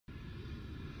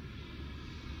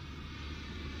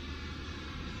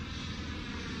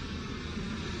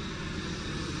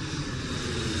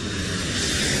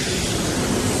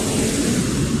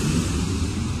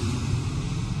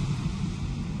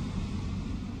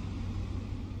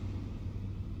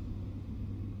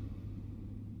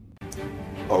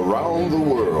around the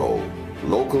world,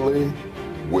 locally,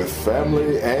 with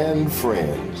family and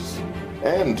friends.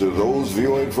 And to those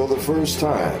viewing for the first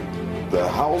time, the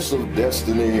House of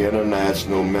Destiny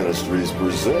International Ministries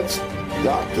presents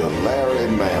Dr.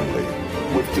 Larry Manley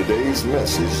with today's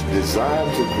message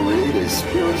designed to create a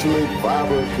spiritually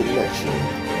vibrant connection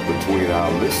between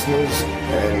our listeners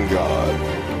and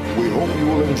God. We hope you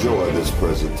will enjoy this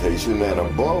presentation, and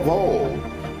above all,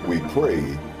 we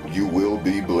pray you will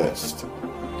be blessed.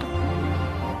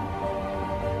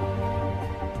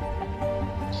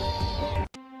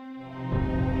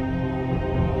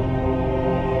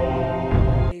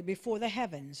 Before the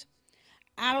heavens,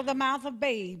 out of the mouth of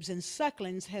babes and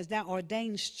sucklings hast thou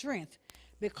ordained strength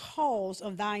because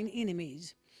of thine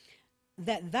enemies,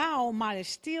 that thou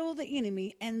mightest still the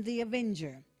enemy and the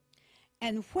avenger.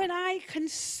 And when I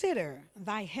consider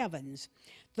thy heavens,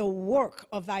 the work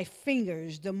of thy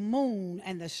fingers, the moon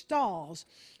and the stars,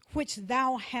 which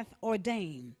thou hast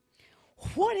ordained,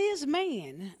 what is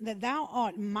man that thou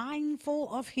art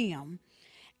mindful of him,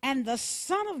 and the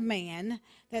Son of Man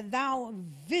that thou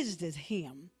visitest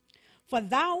him? For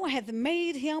thou hast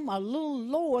made him a little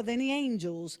lower than the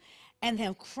angels, and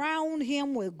have crowned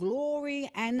him with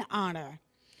glory and honor.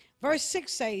 Verse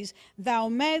 6 says, thou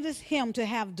madest him to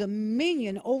have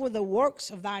dominion over the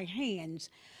works of thy hands.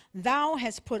 Thou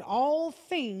hast put all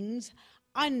things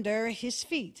under his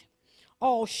feet,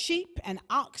 all sheep and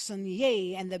oxen,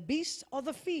 yea, and the beasts of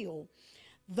the field,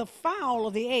 the fowl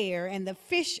of the air, and the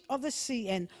fish of the sea,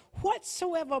 and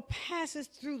whatsoever passes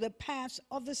through the paths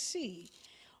of the sea.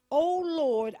 O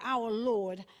Lord, our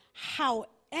Lord, how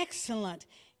excellent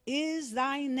is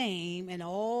thy name in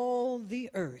all the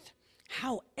earth.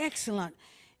 How excellent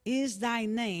is thy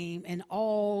name in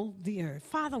all the earth.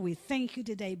 Father, we thank you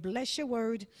today. Bless your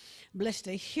word. Bless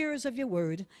the hearers of your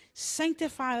word.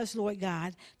 Sanctify us, Lord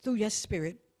God, through your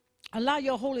spirit. Allow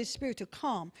your Holy Spirit to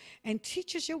come and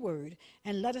teach us your word,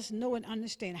 and let us know and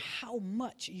understand how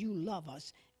much you love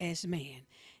us as man.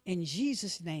 In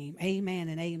Jesus' name, amen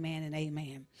and amen and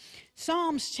amen.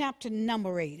 Psalms chapter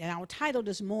number 8, and our title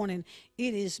this morning,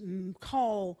 it is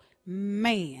called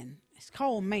Man. It's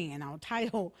called man. Our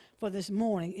title for this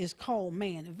morning is called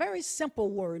man. A very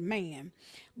simple word, man,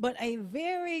 but a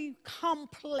very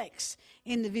complex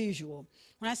individual.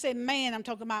 When I say man, I'm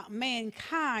talking about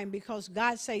mankind, because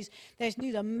God says there's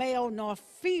neither male nor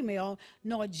female,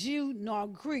 nor Jew nor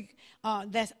Greek,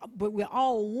 but we're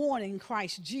all one in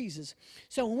Christ Jesus.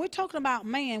 So when we're talking about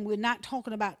man, we're not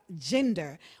talking about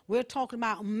gender. We're talking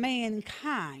about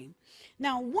mankind.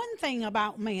 Now, one thing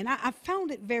about man, I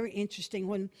found it very interesting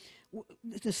when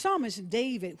the psalmist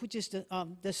David, which is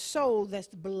the soul that's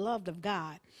the beloved of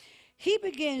God, he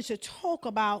begins to talk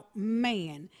about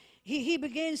man. He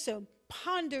begins to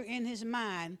ponder in his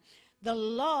mind the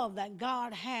love that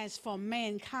God has for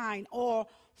mankind, or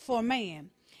for man,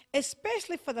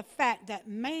 especially for the fact that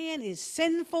man is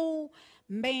sinful,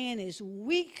 man is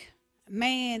weak,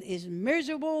 man is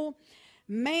miserable,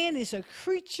 man is a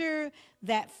creature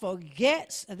that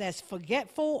that's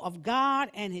forgetful of God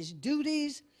and his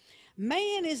duties.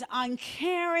 Man is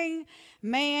uncaring,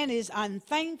 man is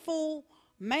unthankful,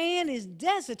 man is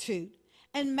destitute,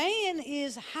 and man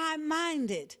is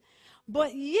high-minded.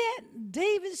 But yet,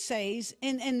 David says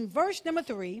in verse number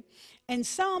 3, in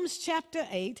Psalms chapter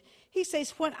 8, he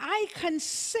says, when I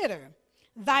consider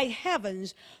thy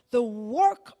heavens, the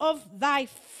work of thy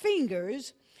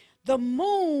fingers, the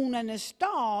moon and the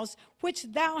stars which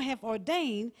thou hast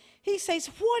ordained, he says,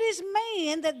 what is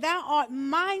man that thou art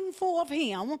mindful of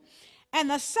him, and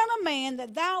the Son of Man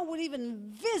that thou would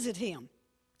even visit him?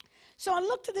 So I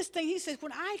looked at this thing. He says,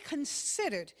 when I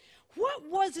considered, what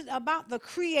was it about the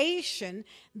creation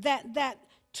that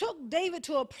took David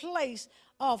to a place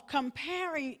of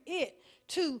comparing it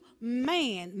to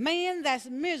man that's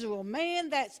miserable, man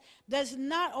that does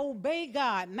not obey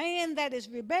God, man that is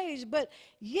rebellious, but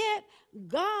yet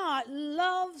God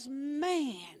loves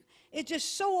man. It's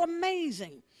just so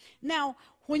amazing. Now,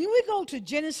 when we go to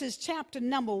Genesis chapter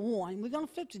number 1, we're going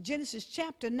to flip to Genesis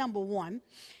chapter number 1,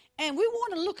 and we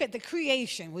want to look at the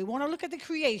creation. We want to look at the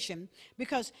creation,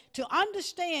 because to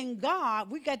understand God,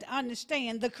 we got to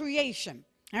understand the creation.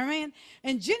 Amen.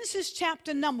 In Genesis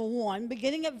chapter number 1,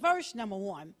 beginning at verse number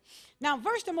 1. Now,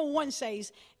 verse number 1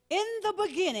 says, in the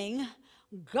beginning,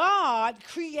 God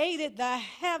created the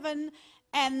heaven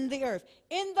and the earth.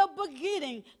 In the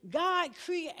beginning, God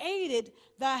created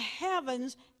the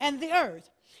heavens and the earth.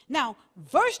 Now,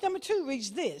 verse number 2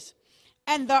 reads this,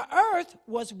 and the earth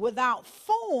was without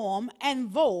form and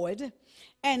void,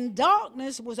 and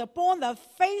darkness was upon the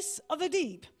face of the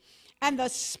deep, and the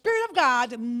Spirit of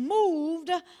God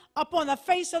moved upon the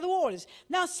face of the waters.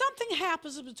 Now, something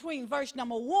happens between verse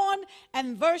number 1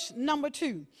 and verse number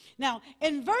 2. Now,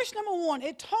 in verse number 1,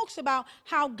 it talks about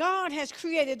how God has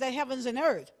created the heavens and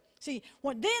earth. See,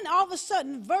 then all of a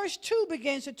sudden, verse 2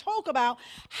 begins to talk about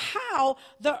how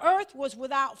the earth was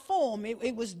without form.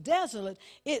 It was desolate.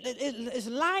 It is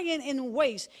lying in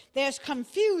waste. There's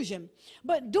confusion.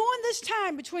 But during this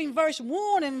time between verse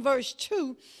 1 and verse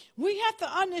 2, we have to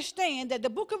understand that the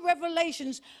book of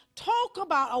Revelations talk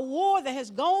about a war that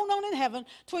has gone on in heaven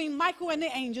between Michael and the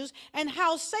angels, and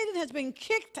how Satan has been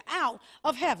kicked out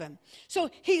of heaven. So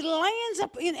he lands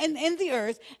up in the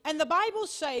earth, and the Bible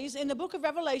says in the book of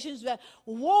Revelations that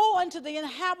woe unto the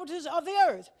inhabitants of the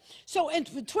earth. So in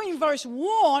between verse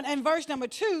 1 and verse number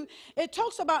 2, it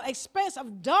talks about expanse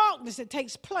of darkness that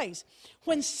takes place.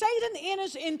 When Satan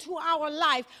enters into our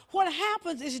life, what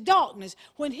happens is darkness.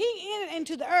 When he entered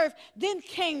into the earth, then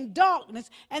came darkness,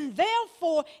 and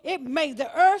therefore it made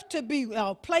the earth to be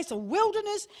a place of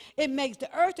wilderness. It makes the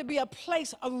earth to be a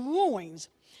place of ruins.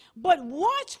 But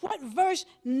watch what verse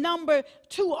number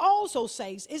 2 also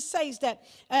says. It says that,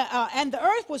 and the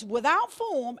earth was without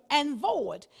form and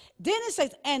void. Then it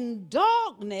says, and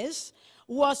darkness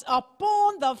was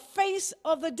upon the face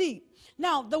of the deep.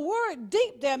 Now, the word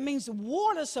deep there means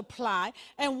water supply,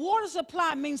 and water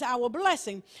supply means our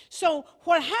blessing. So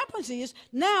what happens is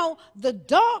now the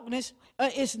darkness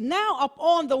is now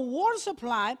upon the water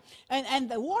supply, and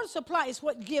the water supply is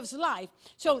what gives life.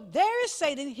 So there is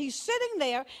Satan. He's sitting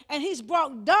there, and he's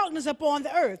brought darkness upon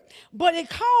the earth. But it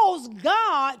caused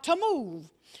God to move.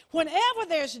 Whenever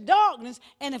there's darkness,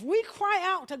 and if we cry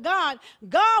out to God,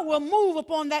 God will move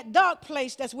upon that dark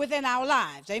place that's within our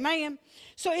lives. Amen?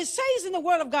 So it says in the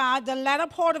word of God, the latter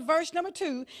part of verse number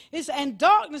 2, is, and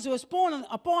darkness was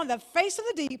upon the face of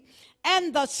the deep,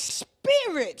 and the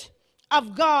Spirit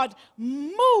of God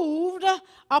moved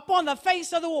upon the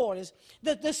face of the waters.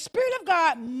 The Spirit of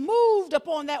God moved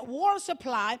upon that water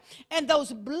supply and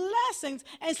those blessings.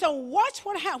 And so watch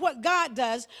what God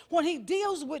does when he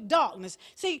deals with darkness.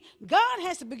 See, God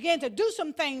has to begin to do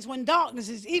some things when darkness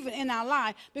is even in our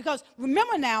life, because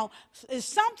remember now, it's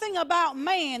something about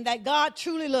man that God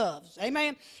truly loves.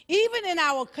 Amen. Even in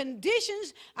our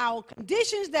conditions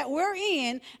that we're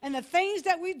in, and the things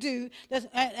that we do,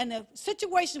 and the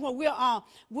situations where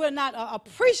we're not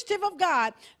appreciative of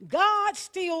God, God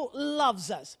still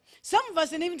loves us. Some of us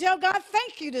didn't even tell God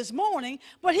thank you this morning,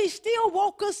 but he still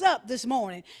woke us up this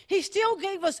morning. He still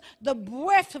gave us the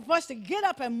breath for us to get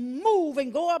up and move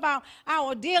and go about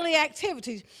our daily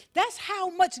activities. That's how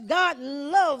much God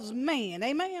loves man.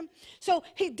 Amen. So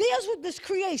he deals with this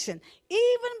creation.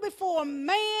 Even before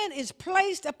man is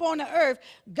placed upon the earth,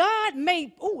 God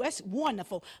made, that's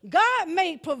wonderful. God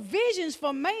made provisions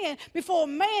for man before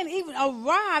man even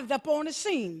arrived upon the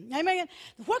scene. Amen.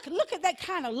 Look at that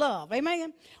kind of love.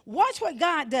 Amen. Watch what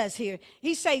God does here.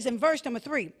 He says in verse number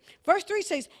 3. Verse 3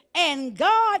 says, and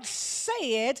God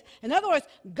said, in other words,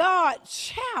 God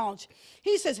challenged.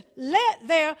 He says, let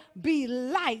there be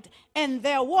light, and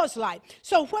there was light.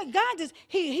 So what God does,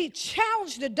 he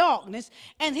challenged the darkness,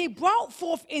 and he brought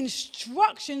forth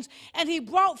instructions, and he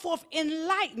brought forth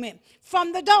enlightenment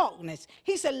from the darkness.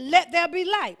 He said, let there be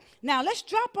light. Now let's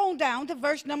drop on down to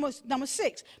verse number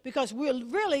 6, because we're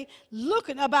really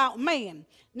looking about man.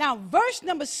 Now verse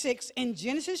number 6 in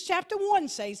Genesis chapter 1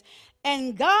 says,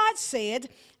 and God said,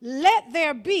 let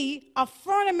there be a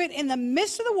firmament in the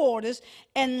midst of the waters,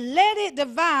 and let it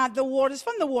divide the waters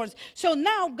from the waters. So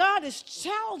now God is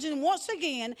challenging once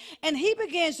again, and he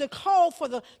begins to call for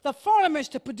the firmaments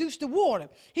to produce the water.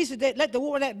 He said, let the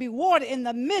water be water in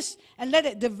the midst, and let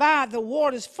it divide the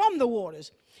waters from the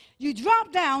waters. You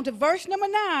drop down to verse number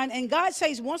 9, and God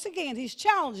says once again, he's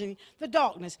challenging the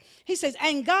darkness. He says,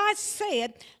 and God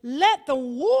said, let the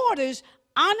waters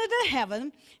under the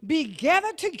heaven be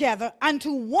gathered together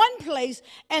unto one place,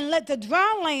 and let the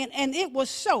dry land, and it was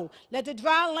so. Let the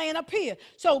dry land appear.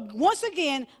 So once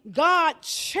again, God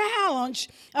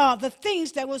challenged the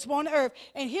things that was on the earth.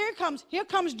 And here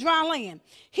comes dry land.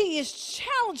 He is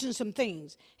challenging some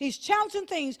things. He's challenging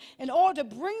things in order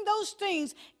to bring those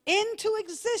things into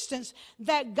existence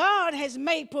that God has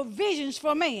made provisions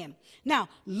for man. Now,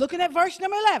 looking at verse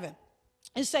number 11.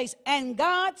 It says, and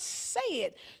God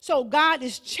said. So God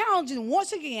is challenging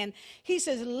once again. He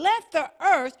says, let the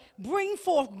earth bring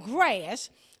forth grass,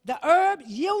 the herb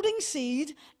yielding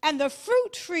seed, and the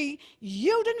fruit tree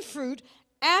yielding fruit,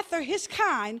 after his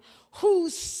kind,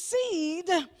 whose seed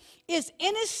is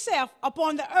in itself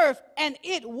upon the earth, and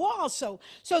it was so.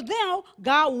 So now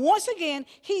God, once again,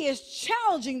 he is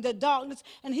challenging the darkness,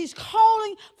 and he's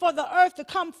calling for the earth to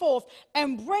come forth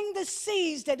and bring the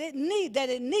seeds that it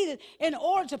needed in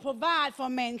order to provide for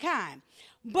mankind.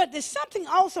 But there's something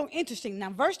also interesting.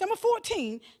 Now, verse number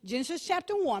 14, Genesis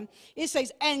chapter 1, it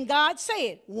says, and God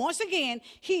said, once again,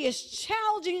 he is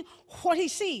challenging what he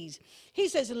sees. He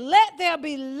says, let there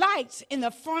be lights in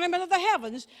the firmament of the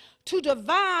heavens to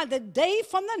divide the day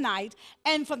from the night,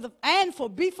 and for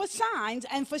signs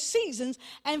and for seasons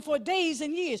and for days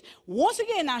and years. Once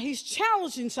again, now he's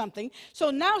challenging something. So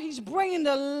now he's bringing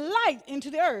the light into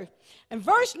the earth. And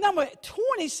verse number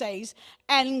 20 says,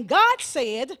 and God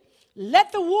said,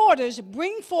 let the waters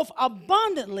bring forth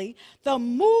abundantly the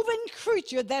moving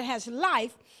creature that has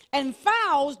life, and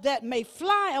fowls that may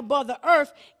fly above the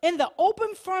earth in the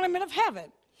open firmament of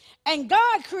heaven. And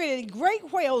God created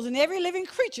great whales and every living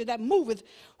creature that moveth,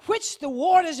 which the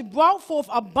waters brought forth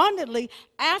abundantly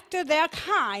after their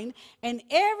kind, and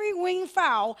every winged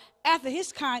fowl after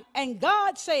his kind. And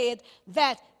God said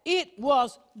that it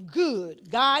was good.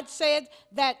 God said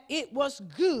that it was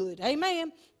good.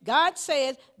 Amen. God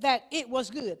said that it was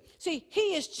good. See,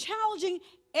 he is challenging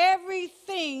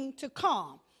everything to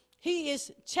come. He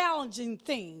is challenging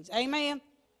things. Amen.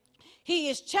 He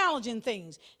is challenging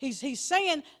things. He's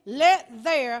saying, let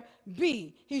there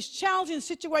be. He's challenging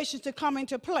situations to come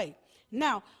into play.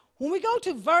 Now, when we go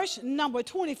to verse number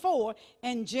 24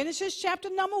 in Genesis chapter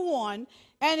number 1,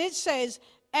 and it says,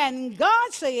 and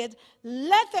God said,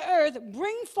 let the earth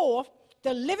bring forth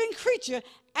the living creature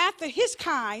after his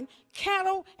kind,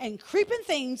 cattle and creeping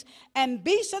things and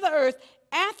beasts of the earth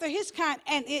after his kind,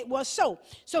 and it was so.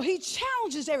 So he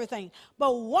challenges everything.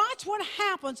 But watch what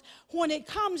happens when it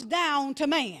comes down to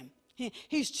man.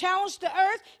 He's challenged the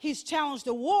earth. He's challenged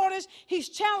the waters. He's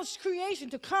challenged creation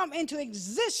to come into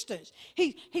existence.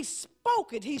 He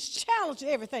spoke it. He's challenged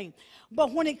everything.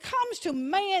 But when it comes to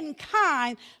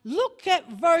mankind, look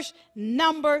at verse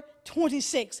number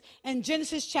 26 in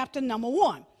Genesis chapter number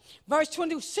 1. Verse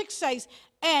 26 says,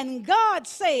 and God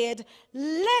said,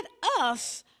 let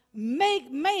us make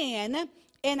man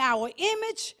in our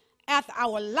image, after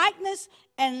our likeness,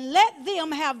 and let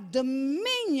them have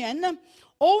dominion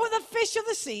over the fish of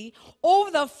the sea,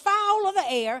 over the fowl of the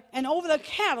air, and over the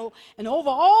cattle, and over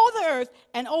all the earth,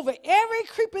 and over every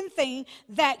creeping thing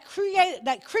that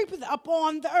creepeth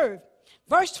upon the earth.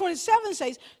 Verse 27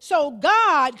 says, so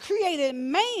God created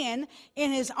man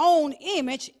in his own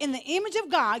image. In the image of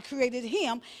God created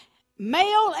him.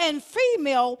 Male and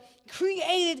female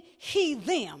created he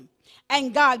them.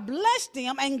 And God blessed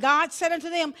them, and God said unto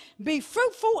them, be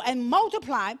fruitful and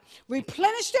multiply,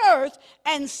 replenish the earth,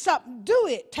 and subdue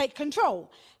it, take control.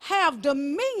 Have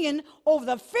dominion over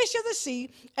the fish of the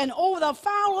sea, and over the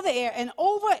fowl of the air, and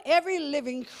over every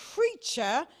living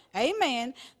creature,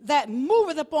 amen, that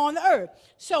moveth upon the earth.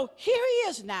 So here he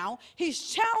is now. He's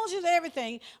challenging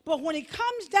everything, but when it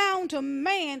comes down to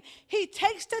man, he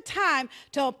takes the time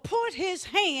to put his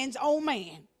hands on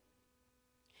man.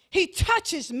 He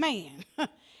touches man.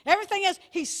 Everything else,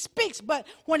 he speaks, but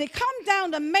when it comes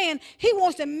down to man, he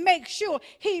wants to make sure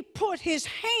he put his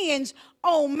hands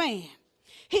on man.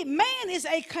 Man is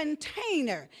a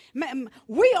container.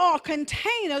 We are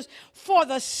containers for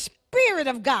the Spirit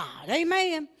of God.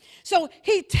 Amen. So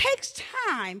he takes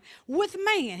time with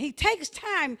man. He takes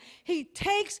time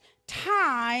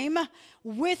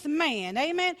with man.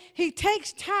 Amen. He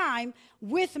takes time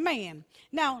with man.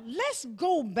 Now, let's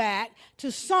go back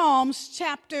to Psalms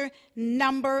chapter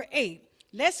number 8.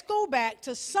 Let's go back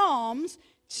to Psalms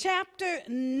chapter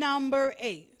number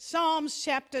 8. Psalms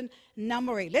chapter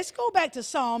number 8. Let's go back to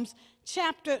Psalms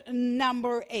chapter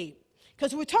number 8.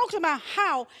 Because we're talking about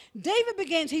how David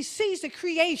begins, he sees the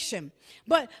creation.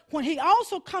 But when he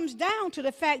also comes down to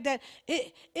the fact that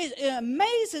it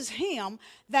amazes him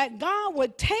that God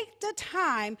would take the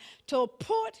time to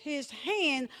put his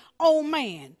hand on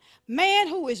man. Man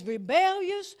who is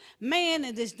rebellious, man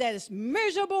that is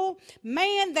miserable,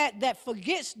 man that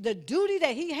forgets the duty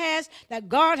that he has, that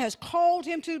God has called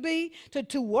him to be,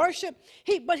 to worship.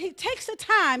 But he takes the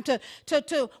time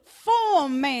to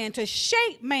form man, to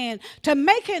shape man, to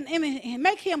make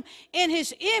him in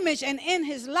his image and in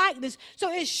his likeness.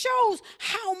 So it shows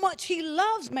how much he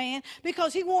loves man,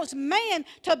 because he wants man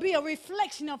to be a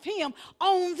reflection of him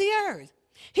on the earth.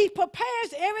 He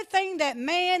prepares everything that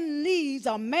man needs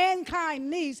or mankind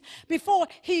needs before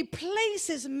he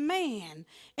places man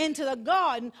into the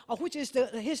garden, which is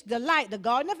his delight, the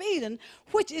Garden of Eden,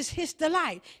 which is his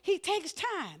delight. He takes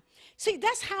time. See,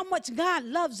 that's how much God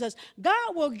loves us.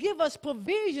 God will give us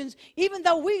provisions even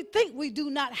though we think we do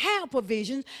not have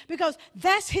provisions, because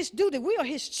that's his duty. We are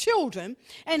his children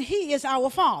and he is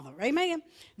our Father. Amen.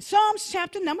 Psalms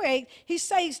chapter number 8, he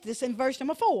says this in verse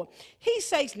number 4. He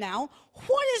says, now,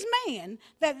 what is man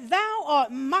that thou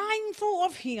art mindful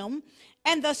of him,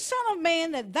 and the Son of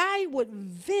Man that thou would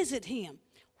visit him?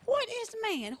 What is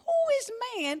man? Who is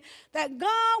man that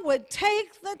God would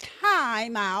take the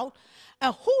time out?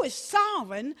 Who is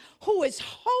sovereign, who is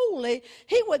holy,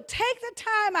 he would take the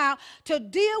time out to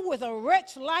deal with a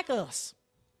wretch like us.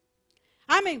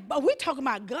 I mean, but we're talking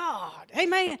about God.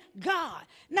 Amen. God.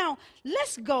 Now,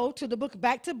 let's go to the book,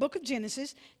 back to the book of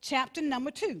Genesis, chapter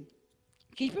number 2.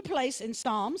 Keep your place in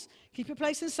Psalms. Keep your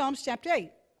place in Psalms chapter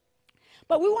 8.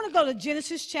 But we want to go to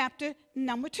Genesis chapter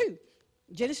number 2.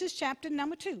 Genesis chapter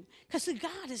number 2. Because see,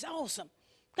 God is awesome.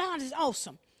 God is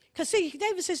awesome. Because see,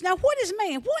 David says, now what is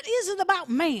man? What is it about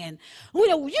man?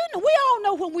 We all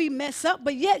know when we mess up,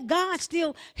 but yet God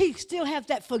he still has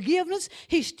that forgiveness.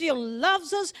 He still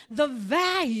loves us. The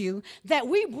value that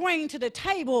we bring to the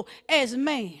table as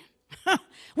man.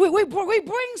 we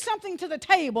bring something to the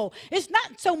table. It's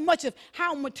not so much of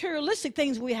how materialistic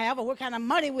things we have, or what kind of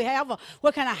money we have, or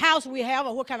what kind of house we have,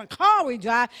 or what kind of car we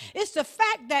drive. It's the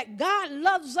fact that God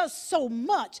loves us so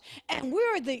much, and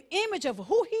we're the image of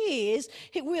who he is.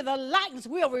 We're the likeness,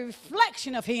 we're a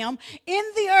reflection of him in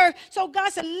the earth. So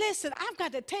God said, listen, I've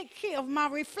got to take care of my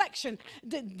reflection.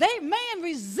 Man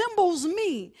resembles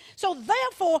me. So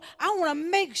therefore, I want to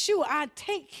make sure I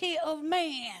take care of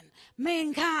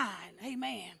mankind.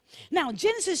 Amen. Now,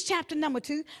 Genesis chapter number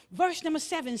 2, verse number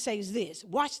 7 says this.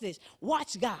 Watch this.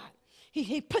 Watch God.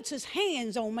 He puts his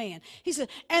hands on man. He said,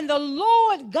 and the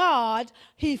Lord God,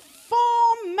 he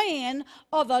formed man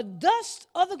of the dust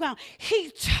of the ground.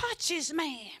 He touches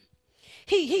man.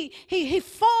 He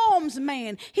forms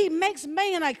man. He makes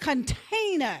man a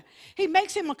container. He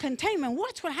makes him a container. And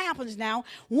watch what happens now.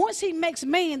 Once he makes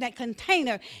man that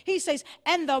container, he says,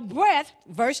 and the breath,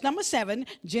 verse number 7,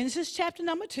 Genesis chapter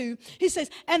number 2, he says,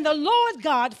 and the Lord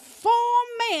God formed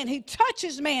man. He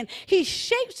touches man. He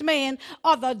shapes man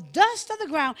of the dust of the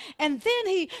ground. And then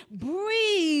he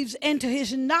breathes into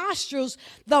his nostrils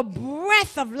the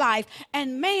breath of life,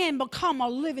 and man become a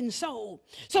living soul.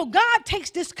 So God takes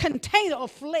this container of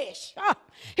flesh.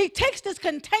 He takes this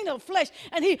container of flesh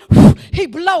and he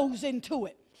blows into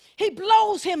it. He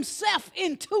blows himself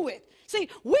into it. See,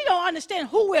 we don't understand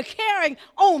who we're carrying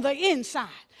on the inside.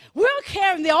 We're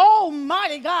carrying the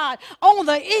Almighty God on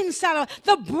the inside of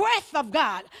the breath of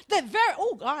God.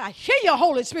 Oh God, I hear your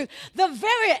Holy Spirit. The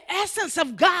very essence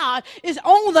of God is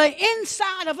on the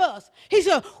inside of us. He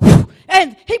said,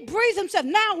 and he breathes himself.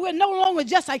 Now we're no longer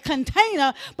just a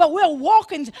container, but we're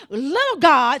walking little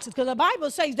gods, because the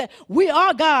Bible says that we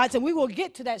are gods, and we will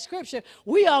get to that scripture.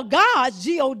 We are gods,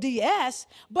 G-O-D-S,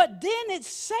 but then it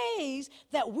says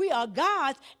that we are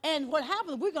gods, and what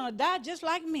happens, we're going to die just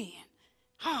like men.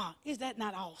 Is that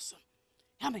not awesome?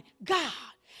 I mean, God,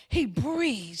 he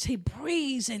breathes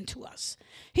into us.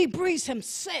 He breathes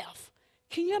himself.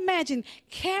 Can you imagine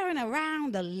carrying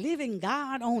around the living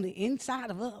God on the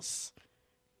inside of us?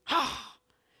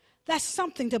 That's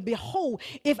something to behold.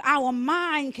 If our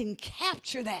mind can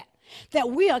capture that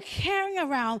we are carrying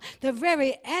around the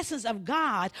very essence of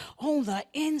God on the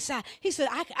inside. He said,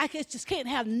 I just can't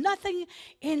have nothing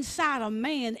inside of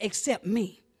man except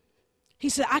me. He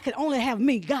said, I can only have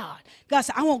me, God. God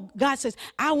says,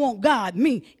 I want God,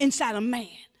 me, inside of man.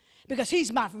 Because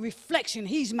he's my reflection.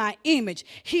 He's my image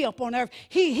here upon earth.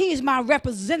 He is my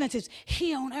representative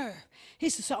here on earth. He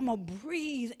said, so I'm going to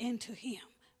breathe into him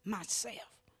myself.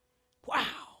 Wow.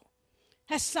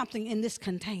 That's something in this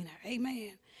container.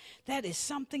 Amen. That is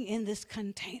something in this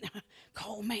container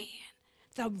called man.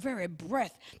 The very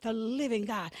breath, the living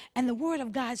God. And the word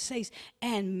of God says,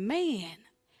 and man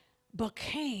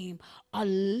became a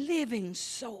living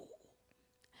soul.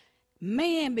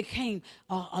 Man became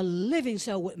a living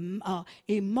soul with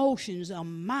emotions, a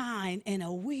mind, and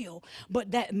a will.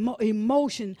 But that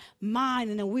emotion,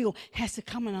 mind, and a will has to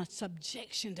come in a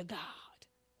subjection to God.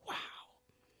 Wow.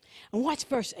 And watch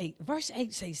verse 8. Verse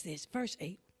 8 says this.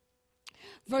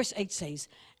 Verse 8 says,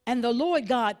 and the Lord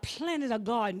God planted a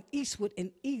garden eastward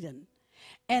in Eden,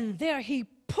 and there he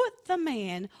put the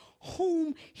man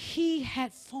whom he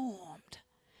had formed.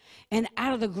 And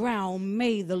out of the ground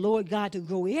made the Lord God to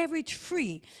grow every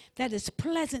tree that is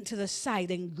pleasant to the sight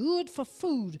and good for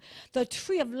food, the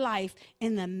tree of life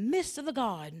in the midst of the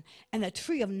garden, and the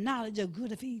tree of knowledge of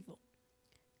good and evil.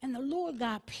 And the Lord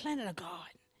God planted a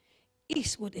garden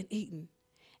eastward in Eden,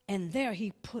 and there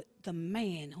he put the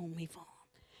man whom he formed.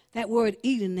 That word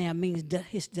Eden there means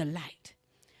his delight.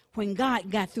 when God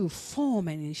got through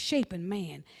forming and shaping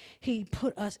man, he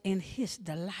put us in his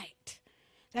delight.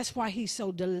 That's why he's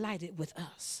so delighted with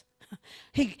us.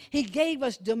 He gave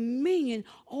us dominion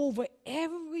over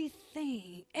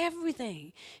everything,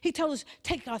 everything. He told us,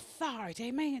 take authority,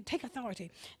 amen, take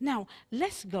authority. Now,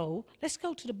 let's go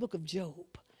to the book of Job.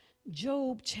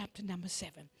 Job chapter number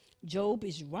 7. Job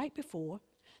is right before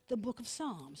the book of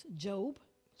Psalms. Job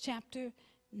chapter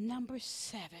number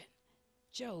 7.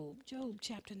 Job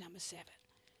chapter number 7.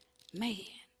 Man.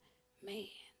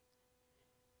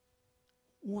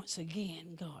 Once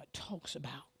again, God talks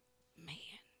about man.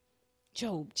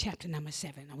 Job chapter number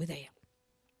 7. Are we there?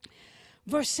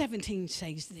 Verse 17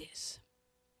 says this.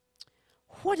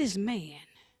 What is man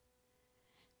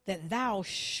that thou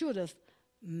shouldest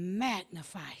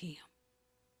magnify him?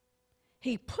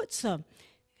 He puts a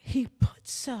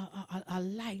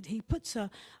light, he puts a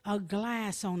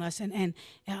glass on us, and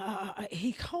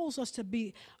he calls us to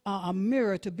be a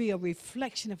mirror, to be a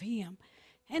reflection of him.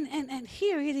 And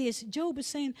here it is, Job is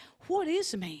saying, what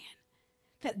is man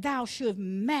that thou should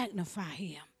magnify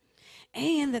him,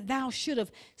 and that thou should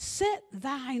have set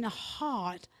thine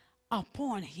heart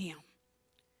upon him,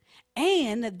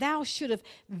 and that thou should have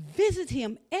visit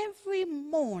him every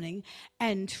morning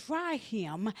and try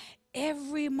him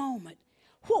every moment.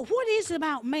 What is it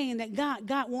about man that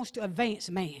God wants to advance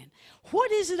man?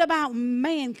 What is it about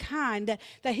mankind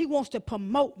that he wants to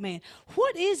promote man?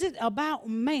 What is it about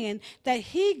man that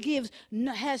he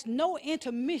has no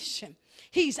intermission?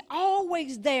 He's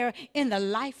always there in the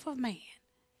life of man.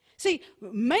 See,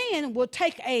 man will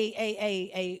take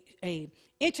a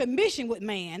intermission with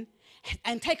man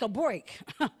and take a break.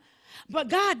 But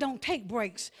God don't take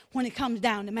breaks when it comes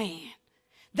down to man.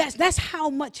 That's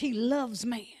how much he loves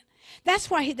man. That's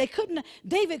why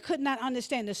David could not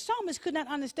understand. The psalmist could not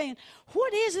understand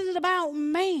what is it about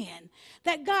man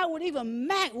that God would even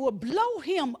would blow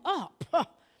him up.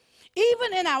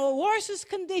 Even in our worstest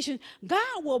condition,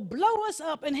 God will blow us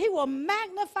up and he will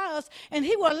magnify us and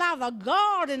he will allow the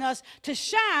God in us to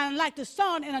shine like the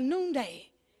sun in a noonday.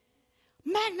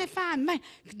 Magnify man.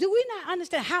 Do we not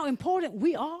understand how important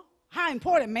we are? How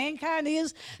important mankind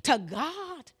is to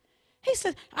God? He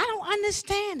said, I don't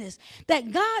understand this,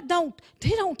 that God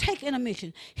don't take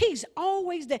intermission. He's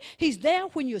always there. He's there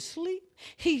when you sleep.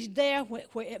 He's there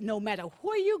no matter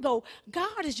where you go.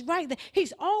 God is right there.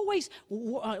 He's always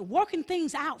working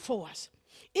things out for us.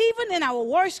 Even in our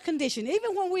worst condition,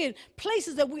 even when we're in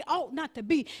places that we ought not to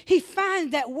be, he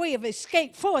finds that way of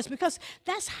escape for us because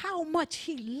that's how much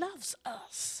he loves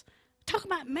us. Talk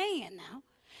about man now.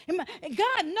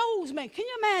 God knows, man. Can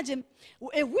you imagine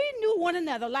if we knew one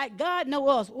another like God knows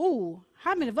us? Ooh,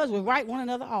 how many of us would write one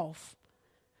another off?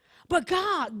 But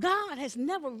God has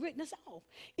never written us off.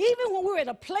 Even when we're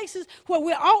at places where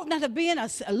we ought not to be in,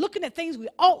 looking at things we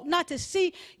ought not to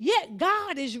see, yet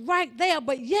God is right there,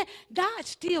 but yet God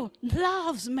still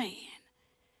loves man.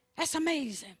 That's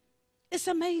amazing. It's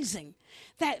amazing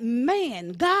that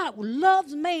God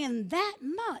loves man that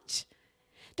much.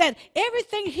 That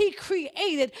everything he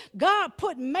created, God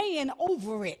put man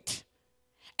over it.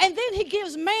 And then he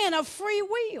gives man a free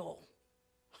will.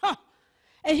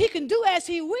 And he can do as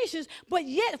he wishes, but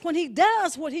yet when he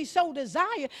does what he so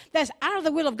desires, that's out of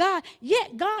the will of God,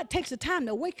 yet God takes the time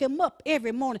to wake him up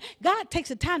every morning. God takes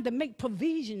the time to make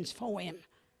provisions for him.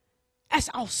 That's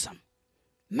awesome.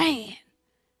 Man,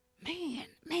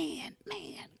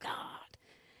 God.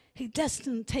 He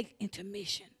doesn't take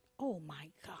intermission. Oh, my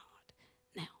God.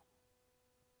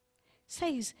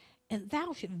 Says, and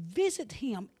thou should visit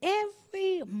him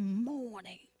every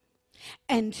morning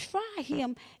and try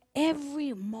him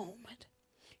every moment.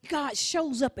 God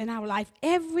shows up in our life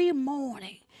every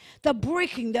morning. The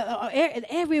breaking,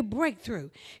 every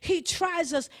breakthrough. He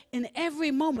tries us in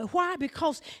every moment. Why?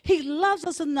 Because he loves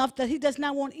us enough that he does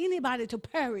not want anybody to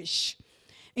perish.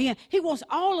 And he wants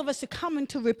all of us to come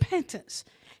into repentance.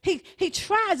 He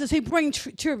tries us. He brings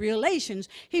tribulations.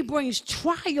 He brings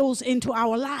trials into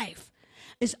our life.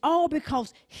 It's all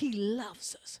because he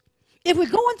loves us. If we're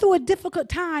going through a difficult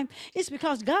time, it's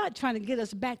because God's trying to get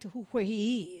us back to where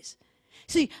he is.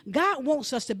 See, God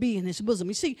wants us to be in his bosom.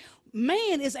 You see,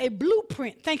 man is a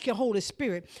blueprint. Thank you, Holy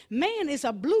Spirit. Man is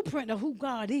a blueprint of who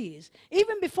God is.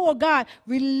 Even before God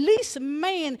released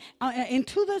man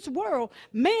into this world,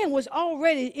 man was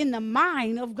already in the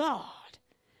mind of God.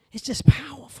 It's just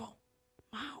powerful.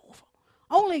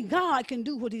 Only God can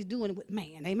do what he's doing with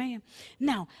man. Amen.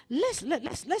 Now, let's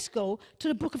go to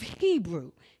the book of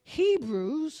Hebrews.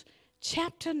 Hebrews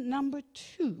chapter number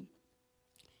 2.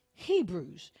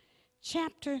 Hebrews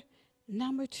chapter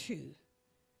number 2.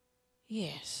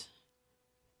 Yes.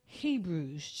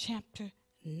 Hebrews chapter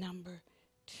number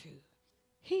to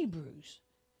Hebrews.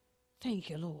 Thank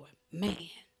you, Lord. Man.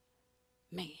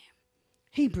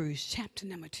 Hebrews chapter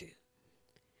number 2.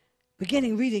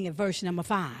 Beginning reading at verse number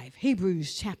 5.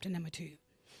 Hebrews chapter number 2.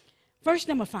 Verse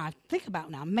number 5. Think about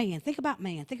now, man. Think about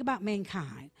man. Think about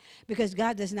mankind. Because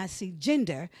God does not see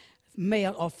gender,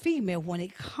 male or female, when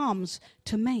it comes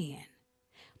to man.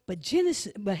 But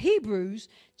Hebrews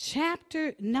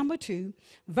chapter number 2,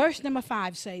 verse number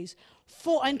 5 says,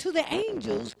 for unto the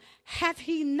angels hath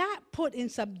he not put in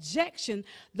subjection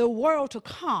the world to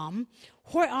come,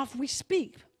 whereof we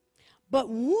speak. But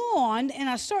one in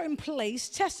a certain place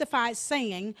testified,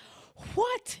 saying,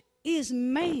 what is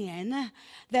man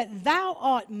that thou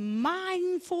art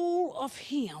mindful of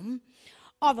him,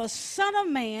 or the Son of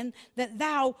Man that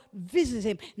thou visit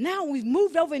him? Now we've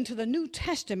moved over into the New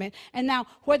Testament, and now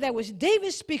where there was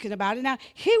David speaking about it, now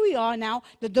here we are now,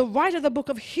 the writer of the book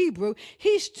of Hebrew,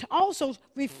 he's also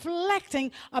reflecting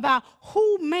about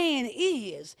who man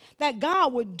is, that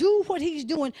God would do what he's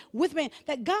doing with man,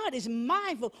 that God is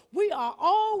mindful. We are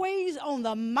always on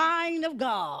the mind of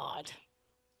God.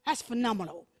 That's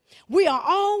phenomenal. We are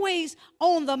always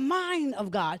on the mind of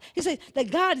God. He says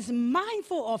that God is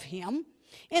mindful of him.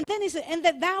 And then he said, and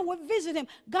that thou would visit him.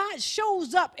 God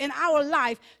shows up in our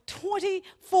life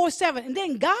 24/7. And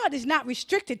then God is not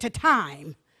restricted to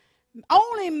time.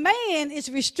 Only man is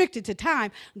restricted to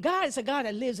time. God is a God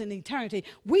that lives in eternity.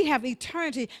 We have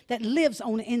eternity that lives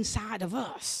on the inside of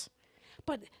us.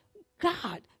 But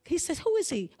God, he says, who is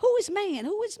he? Who is man?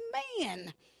 Who is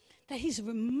man? That he's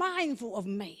mindful of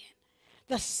man.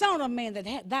 The Son of Man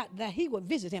that he would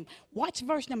visit him. Watch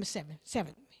verse number 7.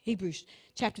 Hebrews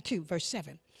chapter 2, verse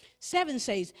 7. 7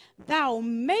 says, thou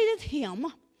madest him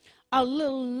a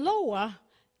little lower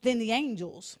than the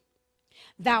angels.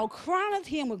 Thou crownest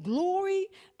him with glory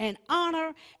and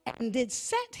honor, and did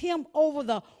set him over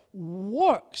the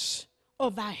works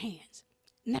of thy hands.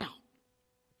 Now,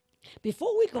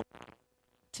 before we go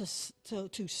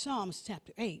to Psalms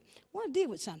chapter 8, I want to deal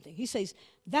with something. He says,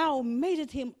 thou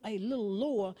madest him a little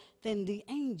lower than the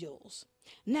angels.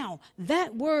 Now,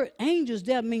 that word angels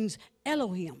there means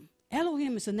Elohim.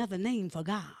 Elohim is another name for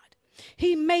God.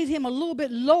 He made him a little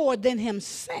bit lower than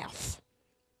himself.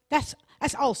 That's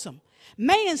awesome.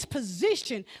 Man's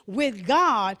position with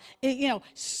God,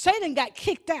 Satan got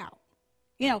kicked out.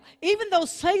 Even though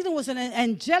Satan was an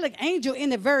angelic angel in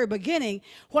the very beginning,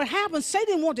 what happened,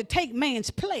 Satan wanted to take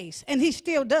man's place, and he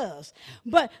still does.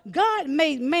 But God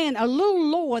made man a little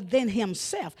lower than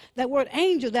himself. That word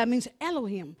angel, that means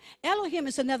Elohim. Elohim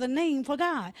is another name for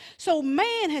God. So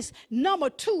man has number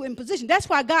 2 in position. That's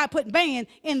why God put man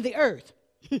in the earth.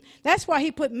 That's why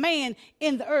he put man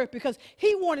in the earth, because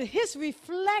he wanted his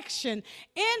reflection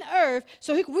in earth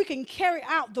so we can carry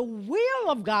out the will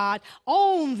of God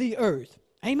on the earth.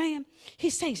 Amen. He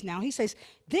says,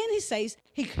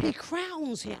 he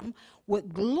crowns him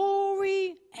with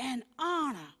glory and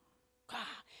honor. God,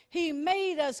 he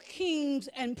made us kings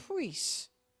and priests.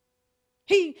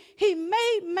 He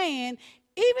made man,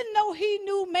 even though he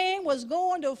knew man was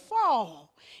going to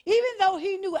fall, even though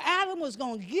he knew Adam was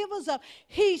going to give us up,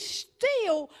 he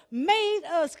still made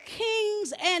us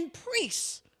kings and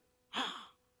priests.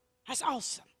 That's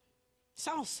awesome. It's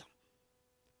awesome.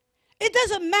 It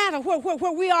doesn't matter where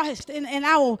we are in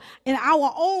our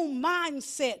own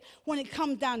mindset when it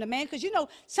comes down to man. Because,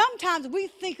 sometimes we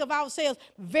think of ourselves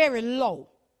very low.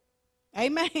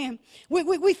 Amen.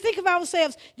 We think of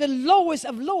ourselves the lowest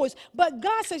of lowest. But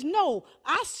God says, no,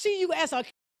 I see you as a